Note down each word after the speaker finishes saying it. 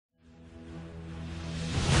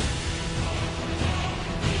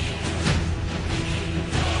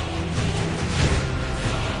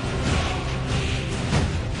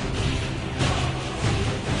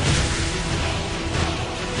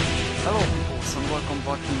friends, and welcome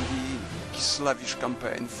back in the Slavish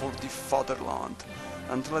campaign for the Fatherland,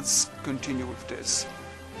 and let's continue with this.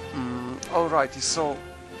 Alrighty, so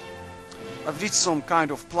I've did some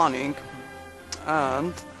kind of planning,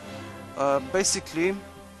 and basically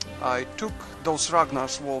I took those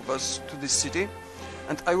Ragnar's wolves to this city,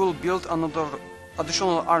 and I will build another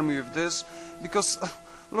additional army with this, because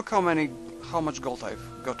look how much gold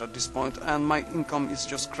I've got at this point, and my income is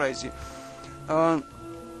just crazy.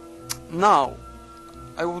 Now,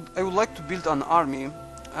 I would like to build an army,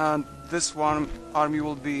 and this one army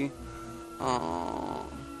will be.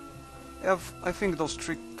 I think those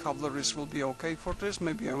 3 cavalries will be okay for this.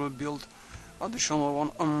 Maybe I will build additional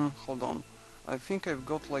one. Hold on. I think I've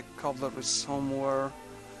got like cavalry somewhere.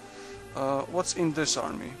 What's in this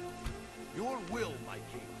army? Your will, my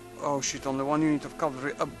king. Oh shit! Only 1 unit of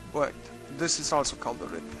cavalry. Wait, this is also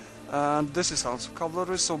cavalry. And this is also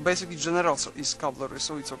cavalry, so basically general is cavalry,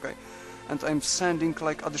 so it's okay. And I'm sending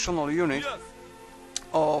like additional unit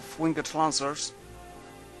of winged lancers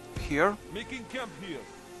here. Making camp here.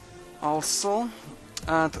 Also,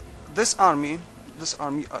 and this army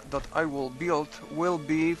that I will build will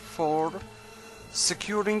be for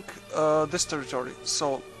securing this territory.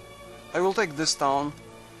 So I will take this town.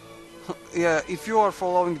 Yeah, if you are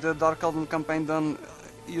following the Dark Elven campaign, then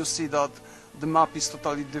you see that the map is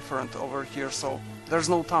totally different over here, so there's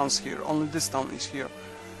no towns here, only this town is here.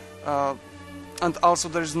 And also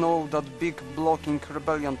there's no that big blocking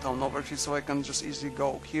rebellion town over here, so I can just easily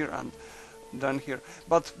go here and then here.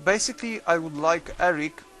 But basically I would like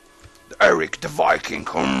Eric the Viking,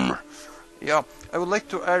 yeah, I would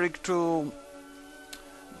like Eric to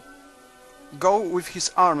go with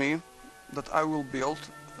his army that I will build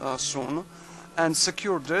soon and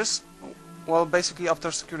secure this. Well, basically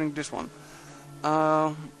after securing this one.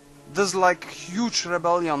 There's like huge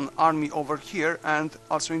rebellion army over here and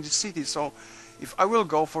also in the city, so if I will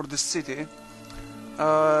go for this city,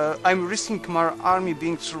 I'm risking my army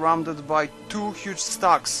being surrounded by 2 huge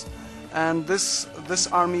stacks, and this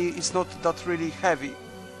army is not that really heavy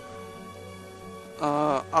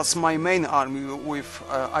as my main army with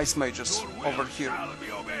ice mages over here.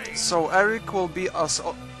 So Eric will be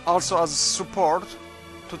also as support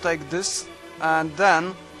to take this, and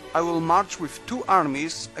then I will march with 2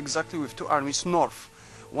 armies, exactly with 2 armies north.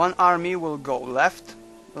 1 army will go left,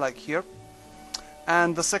 like here,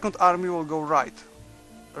 and the second army will go right,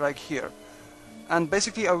 like here. And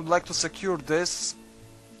basically I would like to secure this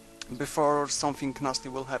before something nasty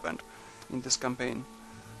will happen in this campaign,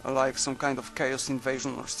 like some kind of chaos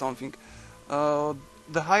invasion or something.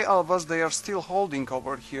 The High Alvas, they are still holding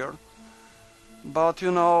over here, but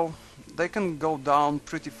you know, they can go down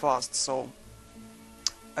pretty fast, so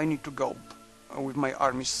I need to go with my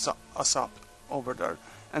army ASAP over there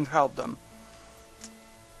and help them.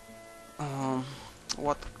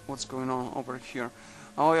 What's going on over here?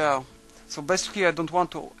 Oh yeah, so basically I don't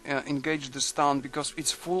want to engage this town because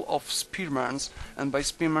it's full of spearmen, and by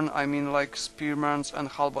spearmen I mean like spearmen and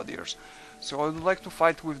halberdiers. So I would like to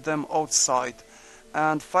fight with them outside,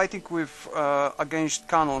 and fighting with against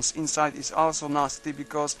cannons inside is also nasty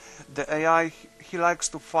because the AI, he likes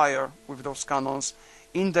to fire with those cannons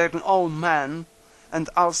in their own men and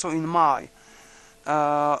also in my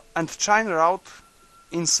and chain route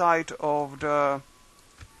inside of the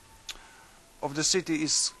city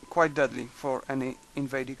is quite deadly for any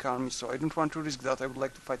invading army, so I don't want to risk that. I would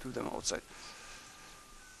like to fight with them outside.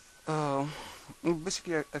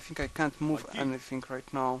 Basically I think I can't move anything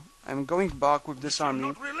right now. I'm going back with this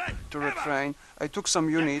army to retrain. I took some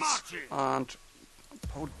units and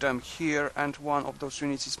put them here, and one of those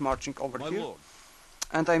units is marching over here.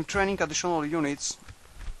 And I'm training additional units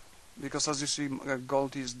because, as you see,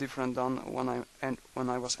 gold is different than when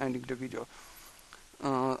I was ending the video.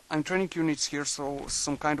 I'm training units here, so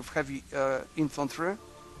some kind of heavy infantry,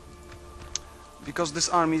 because this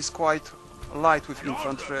army is quite light with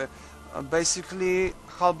infantry. Basically,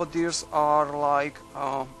 halberdiers are like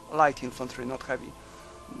light infantry, not heavy.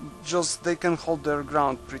 Just they can hold their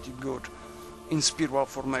ground pretty good in spiral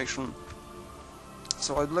formation.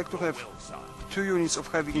 So I'd like to have 2 units of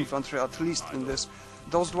heavy infantry at least in this.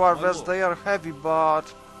 Those dwarves, they are heavy, but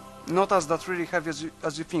not as that really heavy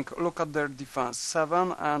as you think. Look at their defense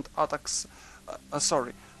 7 and attacks.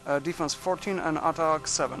 Defense 14 and attack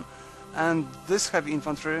 7. And this heavy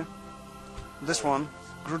infantry, this one,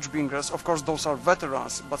 Grudgebringers, of course those are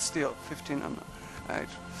veterans, but still 15 and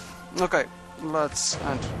 8. Okay, let's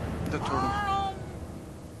end the turn.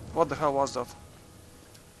 What the hell was that?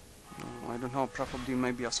 I don't know, probably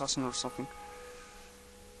maybe assassin or something.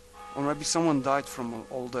 Or maybe someone died from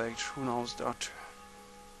old age, who knows that.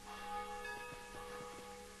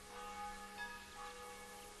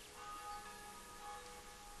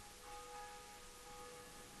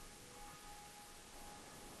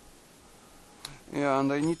 Yeah,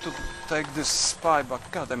 and I need to take this spy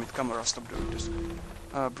back. God damn it, camera, stop doing this.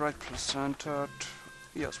 Brightly centered.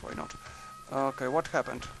 Yes, why not? Okay, what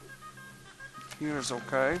happened? Here's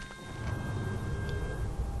okay.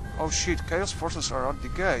 Oh shit, Chaos forces are at the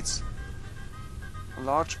gates. A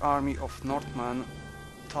large army of Northmen,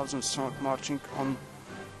 thousands strong, marching on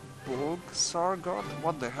Bulgasargard?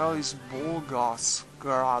 What the hell is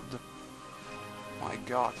Bulgasargard? My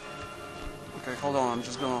god. Okay, hold on, I'm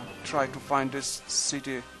just gonna try to find this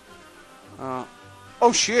city.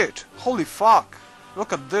 Oh shit! Holy fuck!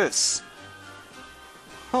 Look at this!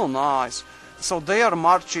 Oh nice! So they are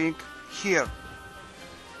marching here.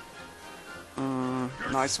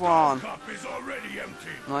 Nice one.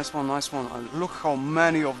 Nice one, nice one. And look how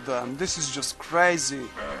many of them. This is just crazy.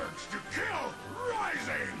 Urge to kill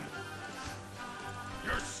rising.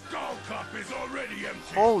 Your skull cup is already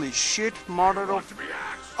empty. Holy shit, mother Want of... to be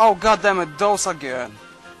axed? Oh god damn it, those again.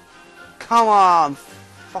 Come on,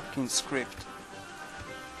 fucking script.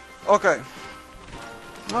 Okay.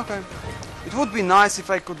 Okay. It would be nice if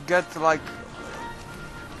I could get like...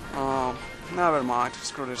 never mind,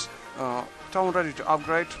 screw this. Town ready to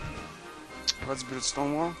upgrade. Let's build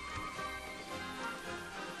stone wall.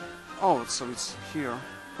 Oh, so it's here.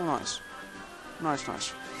 Oh, nice. Nice,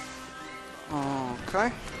 nice.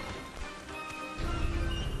 Okay.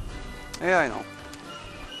 Yeah, I know.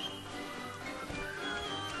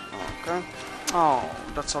 Okay. Oh,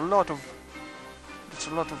 that's a lot of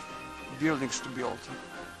buildings to build.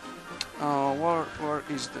 Where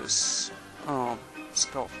is this? Oh,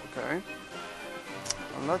 stuff. Okay.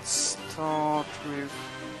 Let's start with.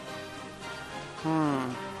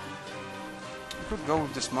 I could go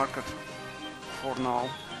with this market for now.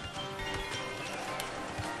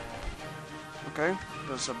 Okay,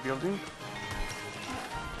 there's a building.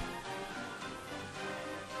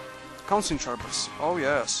 Council chambers. Oh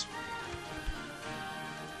yes.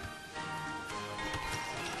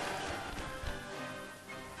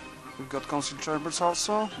 We've got council chambers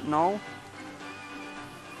also. No.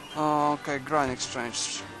 Okay, grind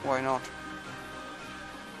exchange. Why not?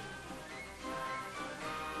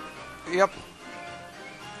 Yep.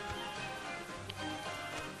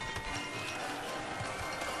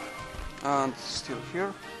 And still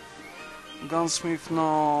here. Gunsmith, no.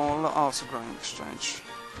 Also grind exchange.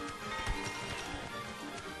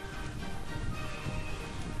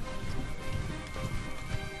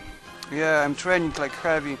 Yeah, I'm training like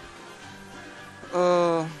heavy.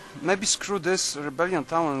 Maybe screw this rebellion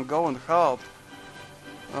town and go and help.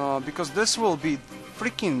 Because this will be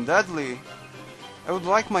freaking deadly. I would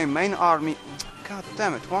like my main army... God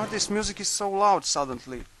damn it, why this music is so loud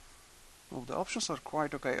suddenly? Oh, the options are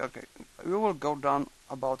quite okay. Okay, we will go down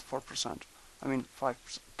about 4%. I mean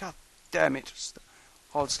 5%. God damn it.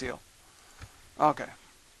 Hold still. Okay.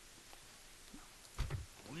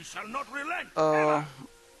 We shall not relent.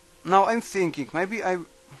 Now I'm thinking, maybe I...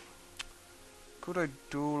 Could I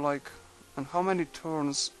do like... And how many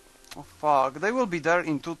turns? Oh fuck, they will be there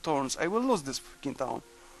in 2 turns. I will lose this freaking town.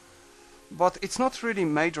 But it's not really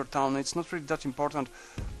major town, it's not really that important.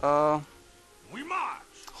 We march.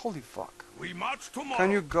 Holy fuck. We march tomorrow. Can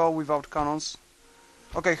you go without cannons?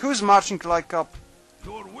 Okay, who's marching like up?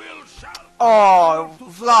 Your will shall... Oh,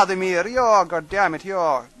 Vladimir, you goddammit,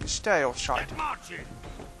 you stay off shite. Get marching.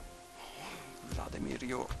 Vladimir,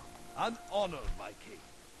 you... An honor, my king.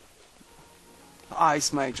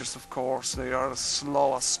 Ice mages, of course, they are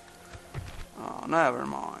slow as... Oh, never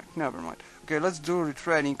mind, never mind. Okay, let's do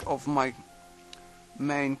retraining of my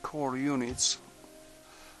main core units.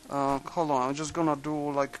 Hold on, I'm just gonna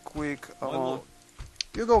do like quick...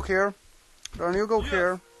 you go here, then you go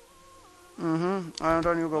here. And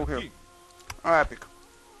then you go here. Epic.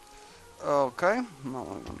 Okay, now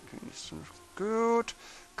I'm gonna finish. Good.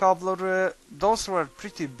 Cavalry, those were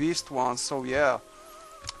pretty beast ones, so yeah.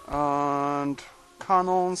 And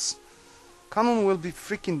cannons. Cannon will be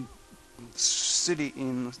freaking city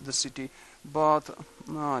in the city, but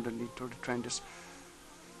no, I don't need to retrain this.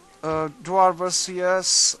 Dwarves,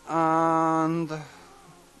 yes, and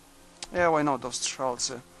yeah, why not those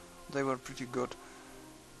trolls? They were pretty good.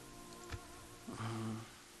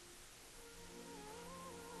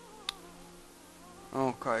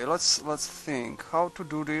 Okay, let's think how to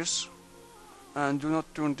do this, and do not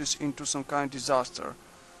turn this into some kind of disaster,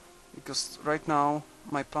 because right now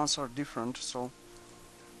my plans are different. So,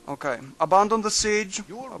 okay, abandon the siege,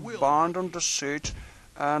 abandon the siege,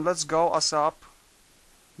 and let's go us up,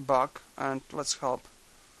 back, and let's help,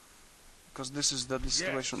 because this is the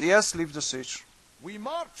situation. Yes, leave the siege. We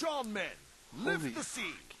march on, men. Lift the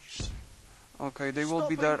siege. Okay, they will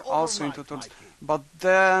be there also in 2 turns, but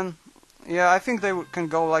then, yeah, I think they can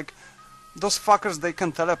go like Those fuckers, they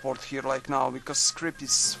can teleport here like now, because script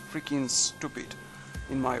is freaking stupid.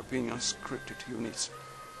 In my opinion, scripted units.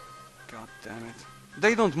 God damn it.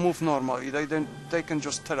 They don't move normally, they can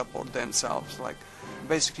just teleport themselves, like,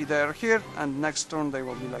 basically they are here, and next turn they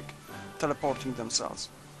will be, like, teleporting themselves.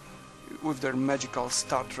 With their magical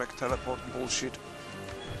Star Trek teleport bullshit.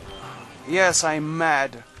 Yes, I'm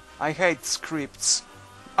mad. I hate scripts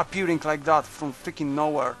appearing like that from freaking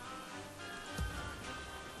nowhere.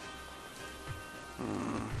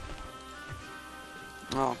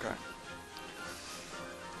 Okay.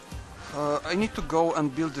 I need to go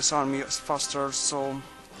and build this army faster, so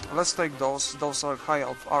let's take those. Those are high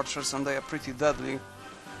elf archers and they are pretty deadly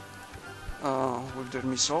with their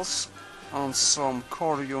missiles. And some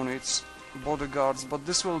core units, bodyguards, but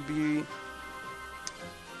this will be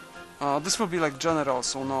like general,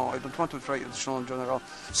 so no, I don't want to try additional general.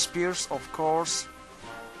 Spears, of course.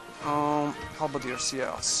 Halberdiers,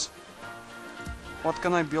 yes. What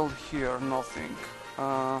can I build here? Nothing.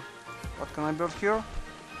 What can I build here?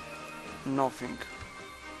 Nothing.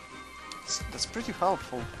 That's pretty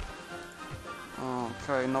helpful.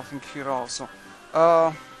 Okay, nothing here also.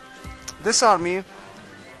 This army,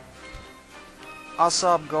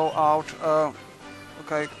 ASAP, go out.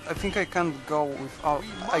 Okay, I think I can't go without.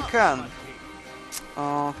 I can.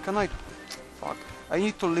 Can I? Fuck. I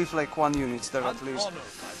need to leave like 1 unit there at least.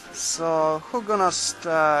 So who gonna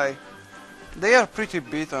stay? They are pretty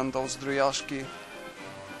beaten, those Dryashki.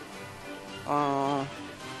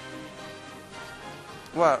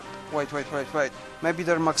 Well, wait. Maybe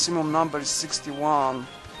their maximum number is 61.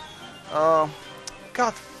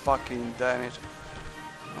 God fucking damn it.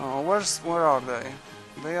 Where are they?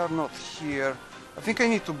 They are not here. I think I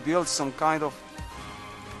need to build some kind of...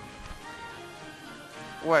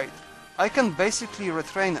 Wait, I can basically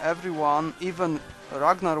retrain everyone, even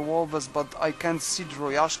Ragnar Wolves, but I can't see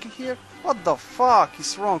Dryashki here? What the fuck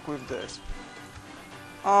is wrong with this?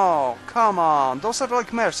 Oh, come on, those are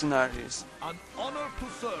like mercenaries. An honor to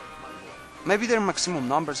serve, my lord. Maybe their maximum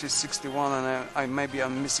numbers is 61 and maybe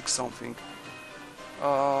I'm missing something.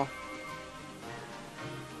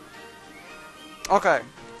 Okay,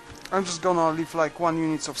 I'm just gonna leave like 1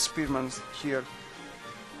 unit of spearmen here.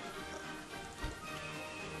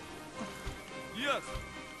 Yes,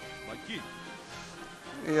 my king.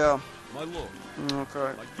 Yeah. My lord.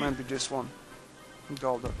 Okay, maybe this one.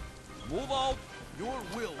 Go there. Move out, your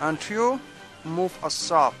will. And you move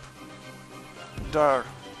us up. There.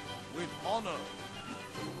 With honor.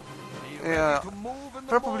 Yeah.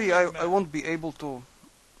 Probably I won't be able to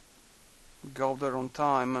go there on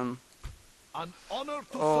time and... An honor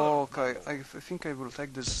to Oh, serve. okay. I think I will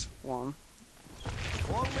take this one.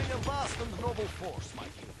 Forming a vast and noble force, my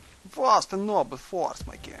king. Vast and noble force,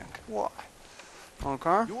 my king. Why?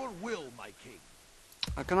 Okay. Your will, my king.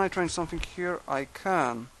 Can I train something here? I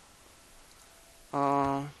can.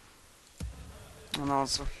 And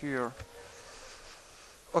also here.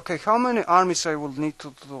 Okay, how many armies I will need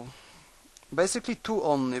to do? Basically 2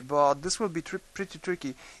 only, but this will be pretty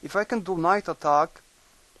tricky. If I can do night attack,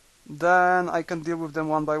 then I can deal with them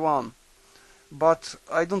 1 by 1. But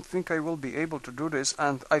I don't think I will be able to do this,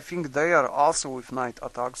 and I think they are also with night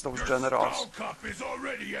attacks, those generals. Your skull cup is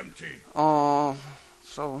already empty.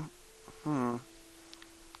 So,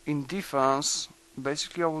 in defense,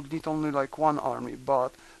 basically I would need only like 1 army,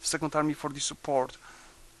 but 2nd army for the support.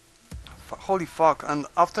 Holy fuck, and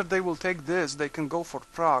after they will take this, they can go for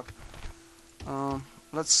Prague.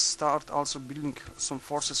 Let's start also building some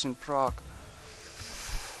forces in Prague.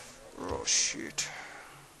 Oh shit.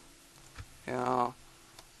 Yeah.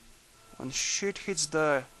 When shit hits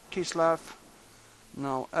the Kislev,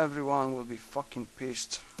 now everyone will be fucking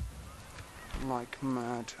pissed. Like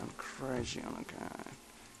mad and crazy, and again.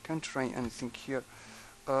 Can't train anything here.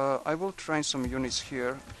 I will train some units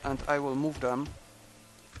here, and I will move them.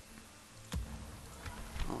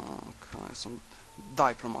 Okay, some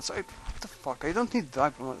diplomats. What the fuck? I don't need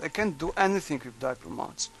diplomats. I can't do anything with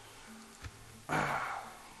diplomats.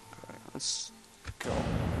 Okay, let's go.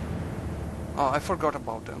 Oh, I forgot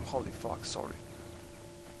about them. Holy fuck, sorry.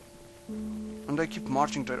 And I keep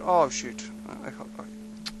marching there. Oh shit.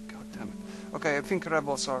 God damn it. Okay, I think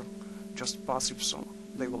rebels are just passive, so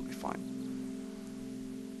they will be fine.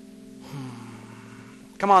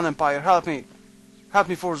 Come on, Empire, help me. Help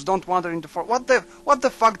me, force. Don't wander in the forest. What the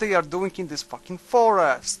fuck they are doing in this fucking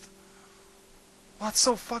forest? What's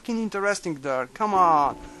so fucking interesting there? Come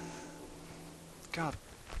on. God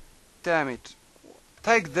damn it.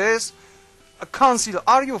 Take this. A council,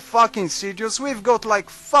 are you fucking serious? We've got like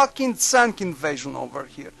fucking tank invasion over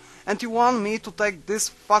here. And you want me to take this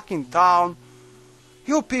fucking town?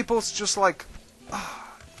 You people's just like...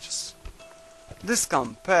 just... This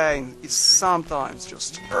campaign is sometimes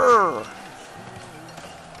just...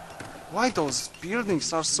 Why those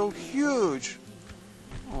buildings are so huge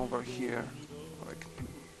over here? Like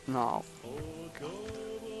now.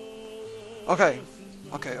 Okay,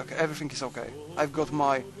 everything is okay. I've got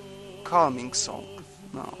my calming song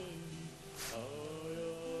now.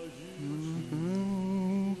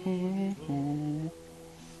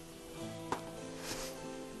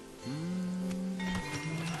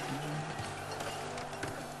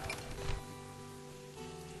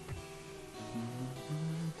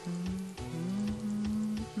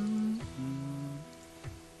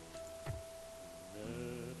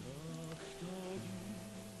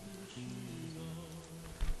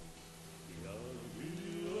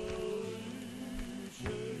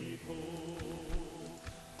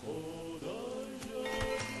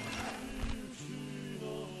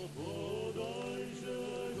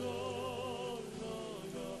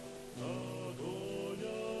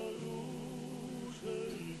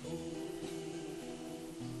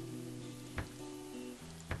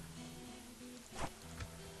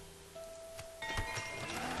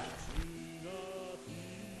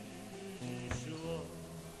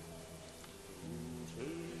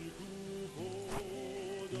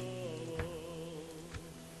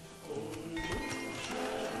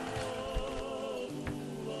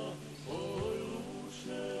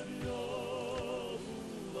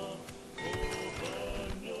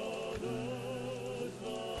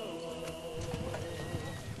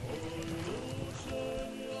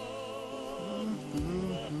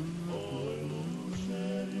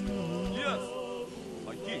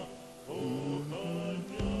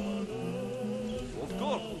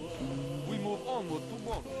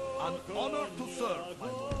 An honor to serve, my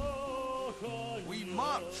lord. We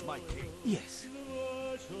march, my king. Yes.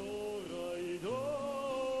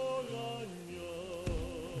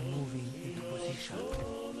 Moving into position.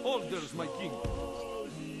 Orders, my king.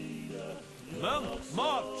 Men,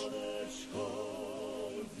 march!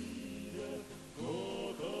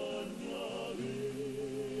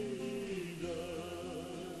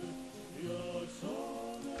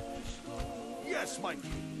 Yes, my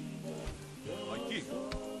king. My king.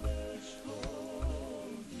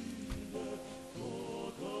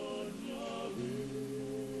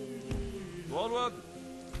 Forward.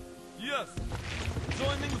 Yes.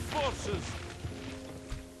 Joining forces.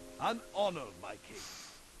 An honor, my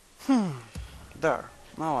king. There.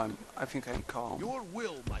 Now I think I'm calm. Your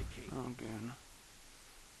will, my king. Again.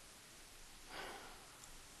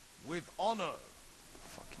 With honor.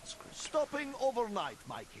 Fucking script. Stopping overnight,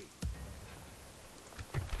 my king.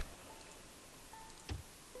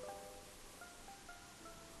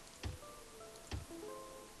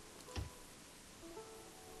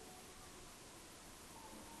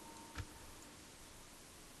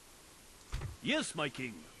 Yes, my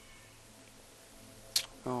king.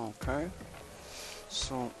 Okay.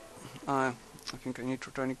 So I think I need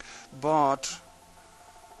to training, but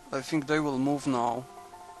I think they will move now.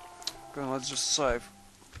 Okay, let's just save.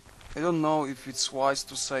 I don't know if it's wise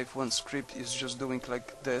to save when script is just doing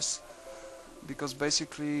like this, because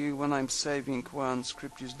basically when I'm saving when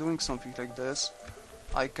script is doing something like this,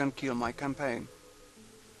 I can kill my campaign.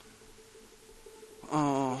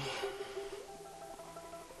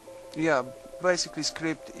 Yeah, basically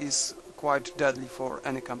script is quite deadly for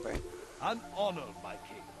any campaign. An honor, my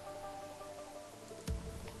king.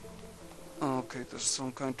 Okay, there's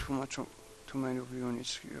some kind too many of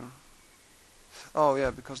units here. Oh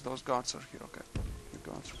yeah, because those guards are here. Okay, the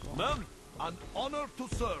guards are gone. Men, an honor to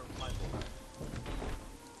serve, my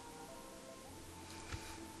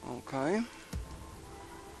lord. Okay.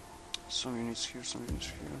 Some units here, some units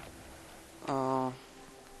here.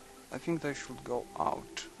 I think they should go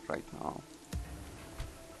out right now.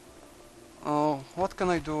 What can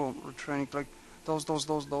I do? Retraining like those,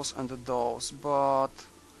 and those, but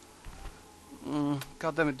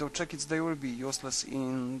god damn it, those check-its, they will be useless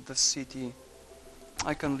in the city.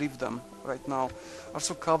 I can leave them right now.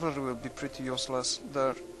 Also, cavalry will be pretty useless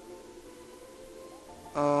there.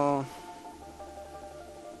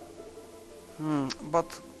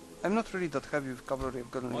 But I'm not really that heavy with cavalry.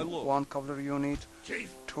 I've got only one cavalry unit,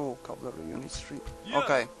 two cavalry units, three. Yeah.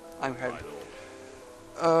 Okay, I'm heavy.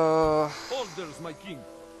 Orders, my king.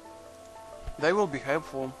 They will be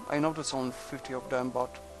helpful. I know there's only 50 of them,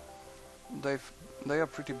 but they are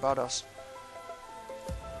pretty badass.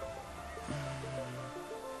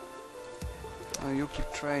 You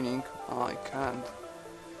keep training. I can't.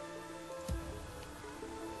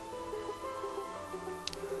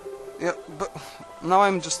 Yeah, but now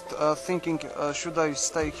I'm just thinking, should I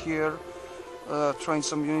stay here, train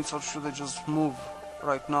some units, or should I just move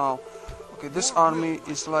right now? Okay, this army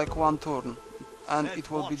is like one turn, and it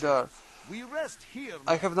will be there. We rest here.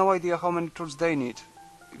 I have no idea how many turns they need.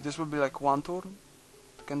 If this will be like one turn,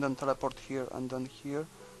 I can then teleport here and then here.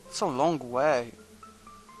 It's a long way.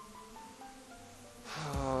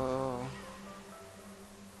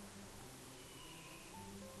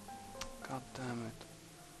 God damn it.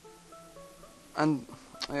 And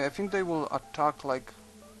I think they will attack like...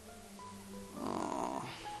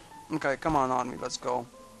 okay, come on army, let's go.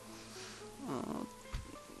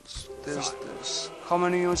 This. How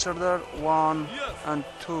many units are there? 1 and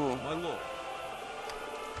 2. My lord.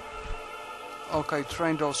 Okay,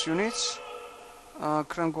 train those units.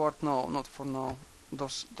 Crown Guard, no, not for now.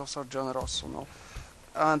 Those are generals, so no.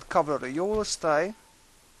 And cavalry, you will stay.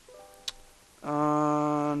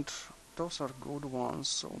 And those are good ones,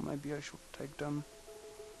 so maybe I should take them.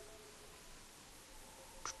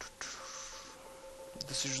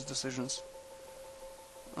 Decisions.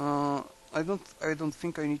 I don't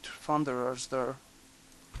think I need thunderers there.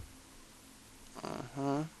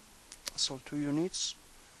 So 2 units.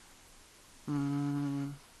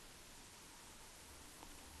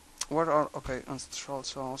 Where are... okay, and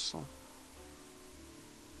strelts also.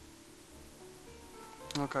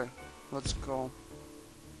 Okay, let's go.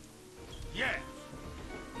 Yes.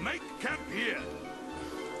 Make camp here.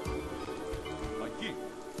 My king.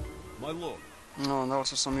 My lord. No, and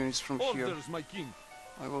also some units from here. Orders, my king.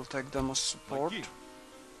 I will take them as support.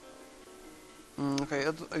 Okay,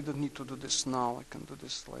 I don't need to do this now. I can do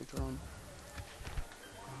this later on.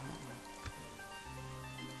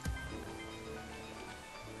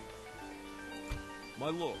 My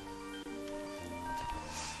lord.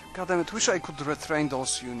 God damn it, wish I could retrain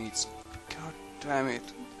those units. God damn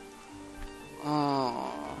it.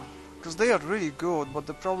 Because they are really good, but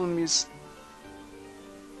the problem is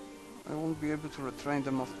I won't be able to retrain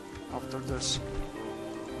them after this.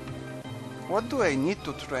 What do I need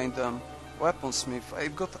to train them? Weaponsmith.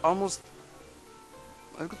 I've got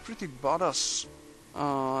pretty badass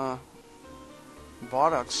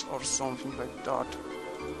barracks or something like that.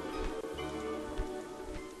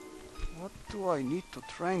 What do I need to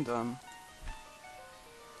train them?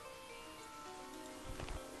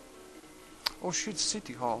 Oh shit,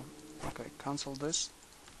 City Hall. Okay, cancel this.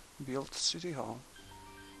 Build City Hall.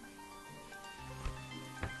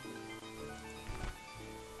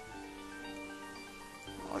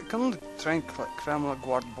 I can only train Kremlin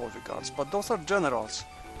Guard bodyguards, but those are generals.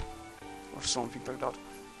 Or something like that.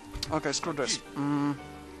 Okay, screw this.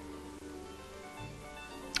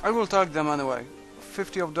 I will target them anyway.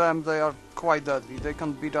 50 of them, they are quite deadly. They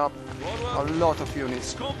can beat up a lot of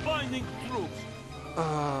units. Combining troops.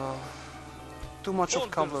 Too much of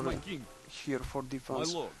cavalry here for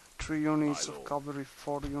defense. 3 units of cavalry,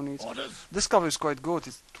 4 units. This cavalry is quite good.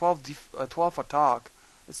 It's 12 attack.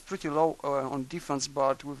 It's pretty low on defense,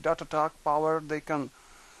 but with that attack power, they can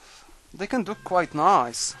do quite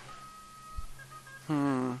nice.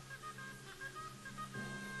 Okay,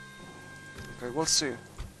 we'll see.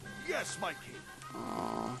 Yes, my king.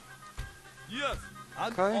 Yes,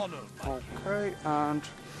 and okay, honor. okay, and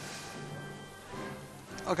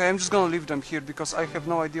okay, I'm just gonna leave them here because I have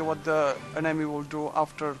no idea what the enemy will do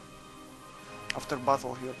after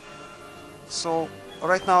battle here. So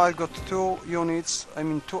right now I got 2 units, I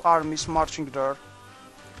mean 2 armies marching there.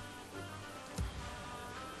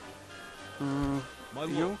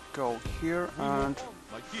 You go here and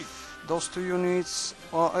those 2 units.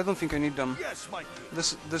 Well, I don't think I need them. Yes, my king.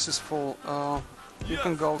 This is full. You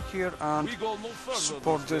can go here and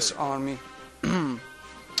support this army.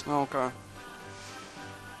 Okay.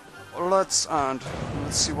 Let's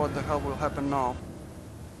see what the hell will happen now.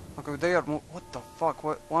 Okay, they are what the fuck?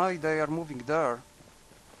 Why they are moving there?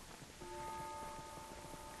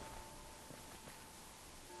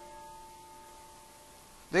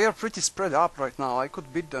 They are pretty spread up right now. I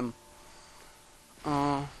could beat them.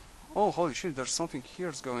 Oh, holy shit! There's something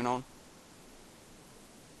here's going on.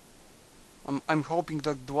 I'm hoping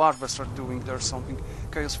that dwarves are doing there something.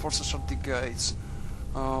 Chaos forces at the gates.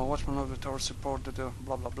 Watchman of the tower supported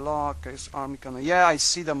blah blah blah. Chaos army can. Yeah, I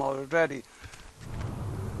see them already.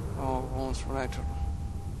 Oh, once later.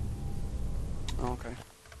 Okay.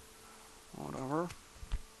 Whatever.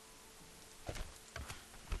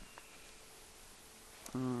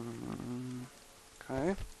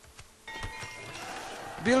 Okay.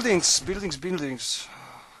 Buildings.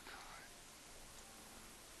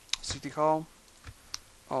 City Hall.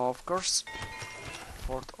 Oh, of course.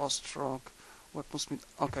 Fort Ostrog. Weaponsmith.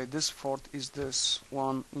 Okay, this fort is this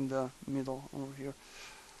one in the middle over here.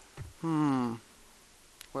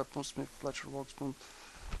 Weaponsmith, Fletcher, Workspoon.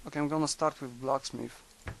 Okay, I'm gonna start with blacksmith.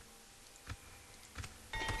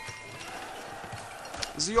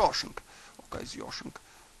 The ocean. Okay, the ocean.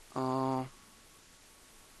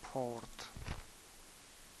 Port.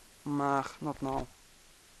 Mach, not now.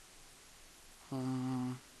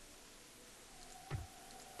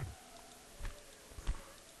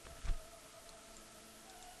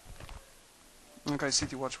 Okay,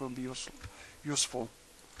 city watch will be useful.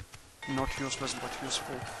 Not useless, but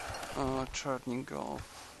useful. Chernigov.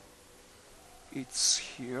 It's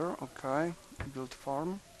here, okay. Build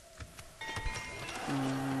farm.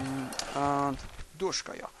 And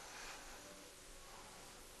Dushkaya.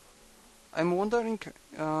 I'm wondering,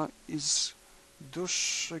 is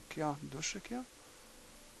Dushika?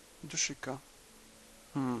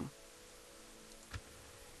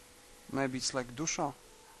 Maybe it's like Dusha,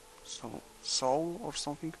 so soul or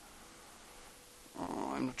something.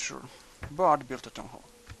 I'm not sure. But built a town hall.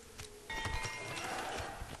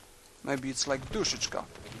 Maybe it's like Dushichka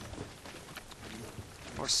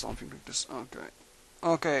or something like this. Okay.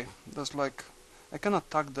 Okay, that's like I can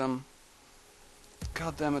attack them.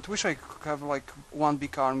 God damn it! Wish I could have like one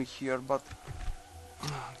big army here, but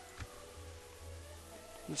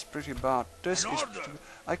it's pretty bad. This is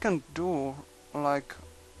I can do like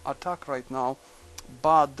attack right now,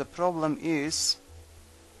 but the problem is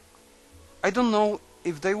I don't know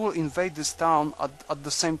if they will invade this town at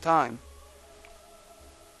the same time.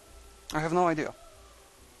 I have no idea.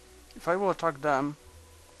 If I will attack them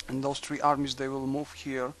and those three armies they will move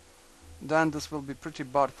here, then this will be pretty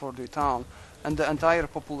bad for the town and the entire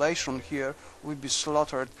population here will be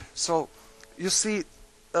slaughtered. So you see,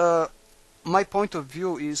 my point of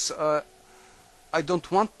view is I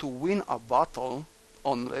don't want to win a battle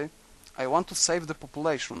only, I want to save the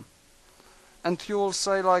population. And you will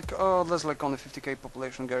say like, oh, there's like only 50k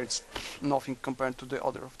population here, it's nothing compared to the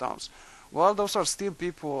other towns. Well, those are still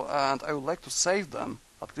people and I would like to save them.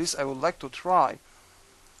 At least I would like to try.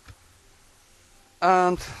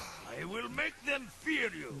 And I will make them fear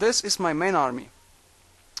you. This is my main army.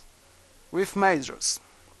 With majors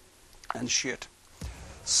and shit.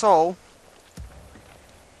 So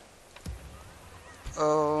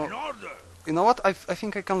In order. you know what? I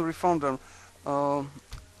think I can reform them.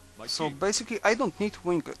 So basically I don't need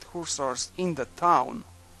winged hussars in the town.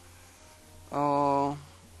 I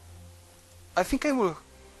think I will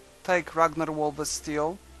take Ragnar Wolves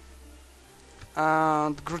Steel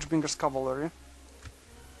and Grudgebinger's cavalry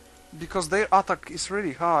because their attack is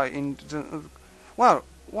really high in the, well,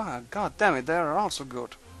 god damn it, they are also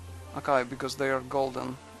good. Okay, because they are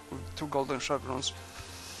golden, with 2 golden chevrons.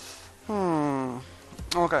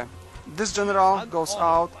 Okay, this general goes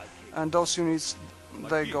out and those units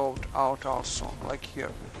they go out also, like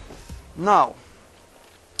here. Now,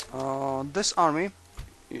 this army,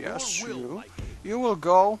 yes, you will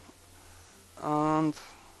go, and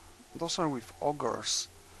those are with ogres,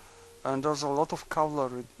 and there's a lot of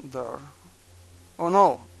cavalry there. Oh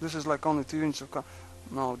no, this is like only 2 units of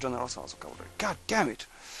no, generals also cavalry. God damn it!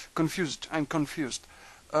 Confused, I'm confused.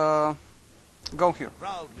 Go here.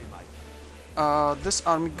 This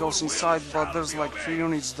army goes inside, but there's like 3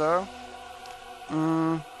 units there.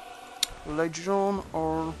 Legion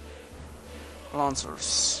or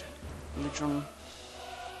Lancers? Legion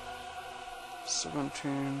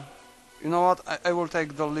 17. You know what? I will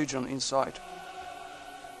take the Legion inside.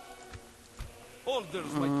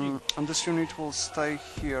 Orders, my king. And this unit will stay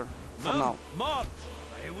here for now. March.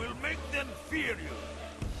 I will make them fear you.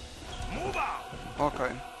 Move out.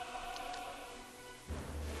 Okay.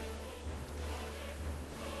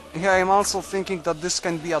 Yeah, I'm also thinking that this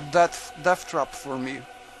can be a death trap for me.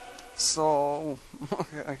 So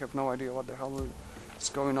I have no idea what the hell is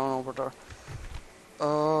going on over there.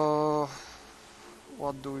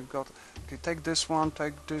 What do we got? Okay, take this one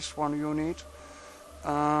unit,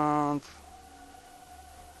 and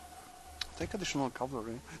take additional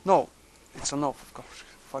cavalry. No, it's enough of cavalry.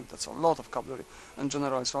 Fuck, that's a lot of cavalry. And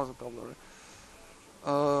general is also cavalry.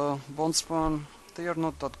 Bondsman, they are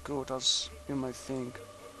not that good as you might think.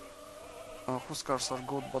 Huskars are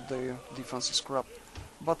good, but their defense is crap.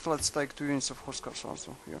 But let's take 2 units of Huskars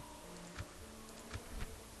also here.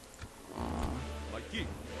 My king.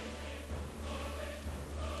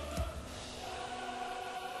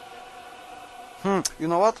 You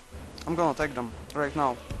know what? I'm gonna take them right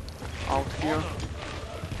now. Out here.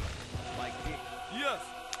 My king. Yes.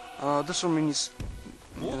 This one means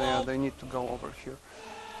yeah, they need to go over here.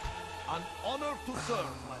 An honor to serve,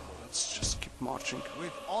 my lord. Let's just keep marching.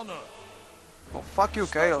 With honor. Oh, fuck you,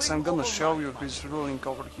 Chaos. I'm gonna show you who's ruling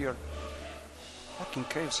over here. Fucking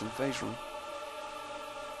Chaos invasion.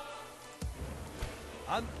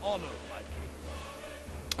 An honor, my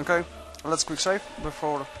king. Okay, let's quick save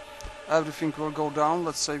before everything will go down.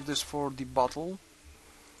 Let's save this for the battle.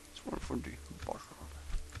 Sorry for the bother.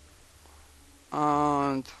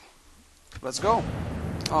 And let's go.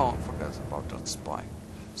 Oh, forget about that spy.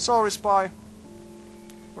 Sorry, spy.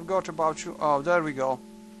 Forgot about you. Oh, there we go.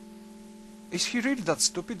 Is he really that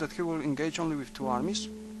stupid that he will engage only with 2 armies?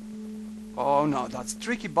 Oh no, that's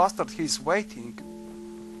tricky bastard, he's waiting.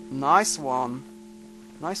 Nice one.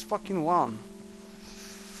 Nice fucking one.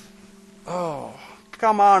 Oh,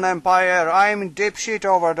 come on, Empire, I'm in deep shit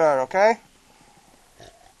over there, okay?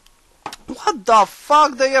 What the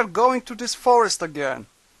fuck, they are going to this forest again?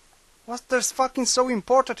 What's there's fucking so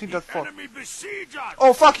important in that forest?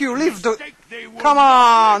 Oh fuck you, leave the... Come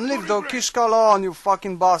on, leave the Kishka alone, you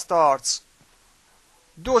fucking bastards.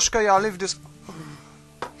 Dushkaya, leave this...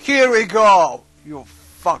 Here we go, you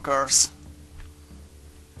fuckers.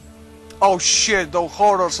 Oh shit, the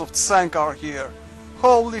horrors of Tsank are here.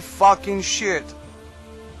 Holy fucking shit.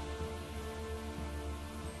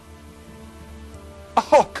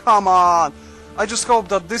 Oh, come on. I just hope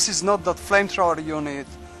that this is not that flamethrower unit.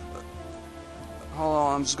 Hold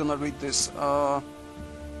on, I'm just gonna read this. Oh,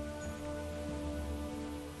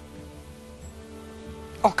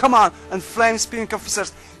 come on. And flame spewing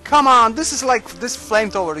officers. Come on, this is like this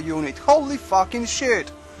flamethrower unit. Holy fucking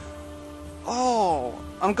shit. Oh,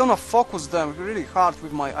 I'm gonna focus them really hard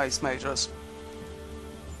with my ice mages.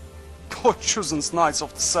 Oh, chosen Knights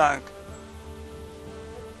of the Sank.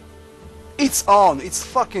 It's on, it's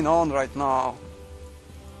fucking on right now.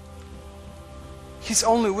 He's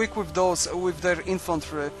only weak with those, with their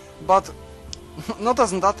infantry, but not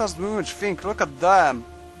as that as we much think. Look at them.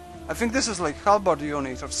 I think this is like halberd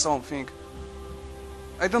unit or something.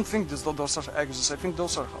 I don't think those are axes, I think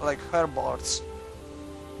those are like halberds.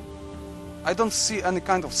 I don't see any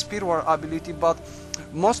kind of spear war ability, but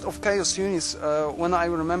most of Chaos units, when I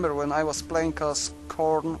remember when I was playing as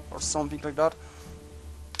Korn or something like that,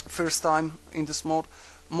 first time in this mode,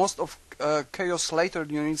 most of Chaos later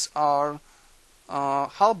units are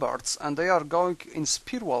halberds, and they are going in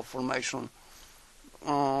spear wall formation.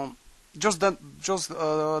 Just that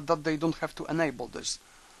they don't have to enable this,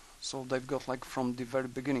 so they've got like from the very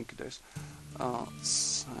beginning this.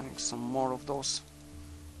 Some more of those.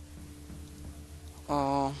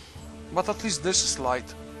 But at least this is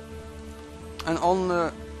light. And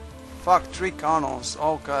only... Fuck, 3 cannons.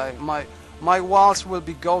 Okay, my walls will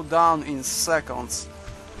be go down in seconds.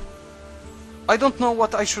 I don't know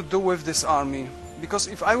what I should do with this army. Because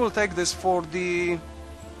if I will take this for the...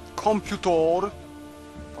 computer...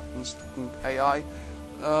 Fucking AI...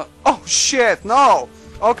 oh shit, no!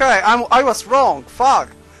 Okay, I was wrong, fuck!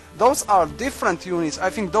 Those are different units, I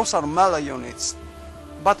think those are melee units.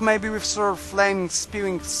 But maybe with sort of flame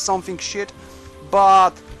spewing something shit.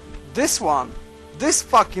 But this one, this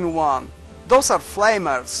fucking one, those are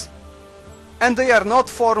flamers. And they are not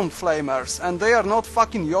forum flamers, and they are not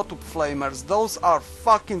fucking YouTube flamers. Those are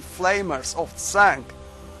fucking flamers of Tsank.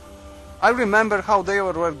 I remember how they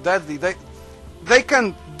were deadly. They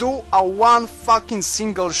can do a one fucking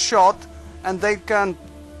single shot, and they can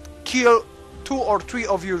kill 2 or 3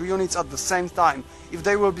 of your units at the same time if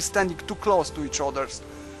they will be standing too close to each other.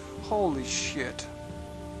 Holy shit.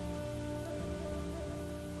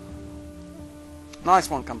 Nice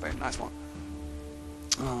one, campaign, nice one.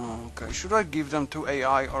 Okay, should I give them to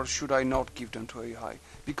AI or should I not give them to AI?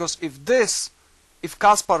 Because if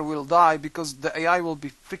Kaspar will die because the AI will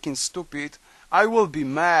be freaking stupid, I will be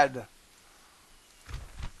mad.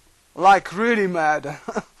 Like really mad.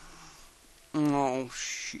 Oh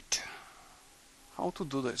shit. How to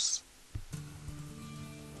do this?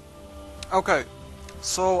 Okay.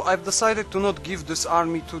 So I've decided to not give this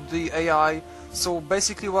army to the AI, so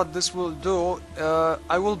basically what this will do,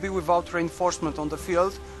 I will be without reinforcement on the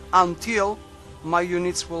field until my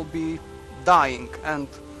units will be dying, and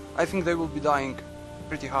I think they will be dying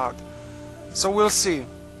pretty hard. So we'll see.